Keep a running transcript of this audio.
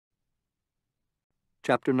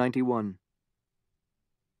Chapter 91.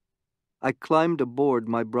 I climbed aboard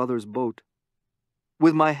my brother's boat.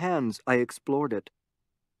 With my hands I explored it.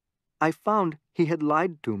 I found he had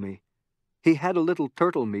lied to me. He had a little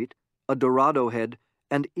turtle meat, a dorado head,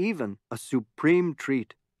 and even a supreme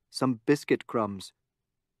treat, some biscuit crumbs.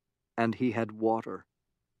 And he had water.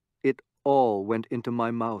 It all went into my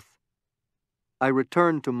mouth. I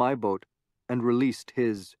returned to my boat and released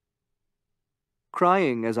his.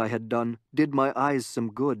 Crying as I had done did my eyes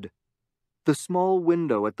some good. The small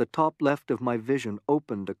window at the top left of my vision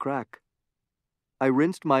opened a crack. I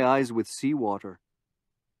rinsed my eyes with seawater.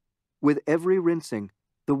 With every rinsing,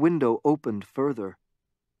 the window opened further.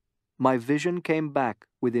 My vision came back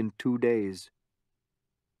within 2 days.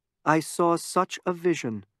 I saw such a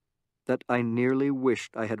vision that I nearly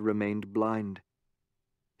wished I had remained blind.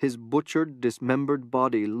 His butchered, dismembered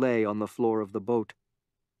body lay on the floor of the boat.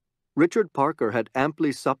 Richard Parker had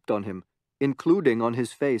amply supped on him, including on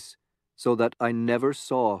his face, so that I never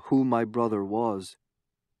saw who my brother was.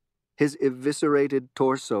 His eviscerated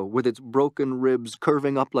torso, with its broken ribs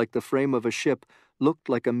curving up like the frame of a ship, looked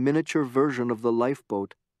like a miniature version of the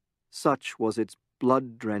lifeboat. Such was its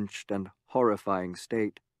blood-drenched and horrifying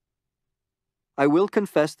state. I will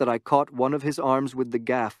confess that I caught one of his arms with the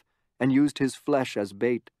gaff and used his flesh as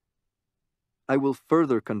bait. I will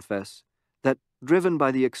further confess that, driven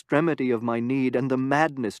by the extremity of my need and the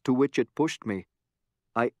madness to which it pushed me,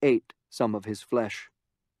 I ate some of his flesh.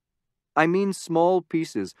 I mean small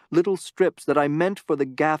pieces, little strips that I meant for the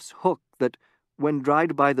gaff's hook that, when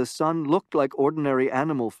dried by the sun, looked like ordinary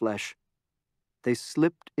animal flesh. They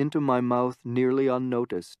slipped into my mouth nearly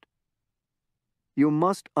unnoticed. You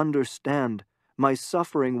must understand, my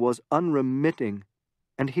suffering was unremitting,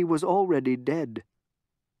 and he was already dead.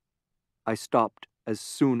 I stopped as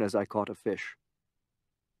soon as I caught a fish.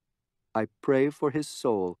 I pray for his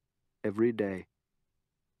soul every day.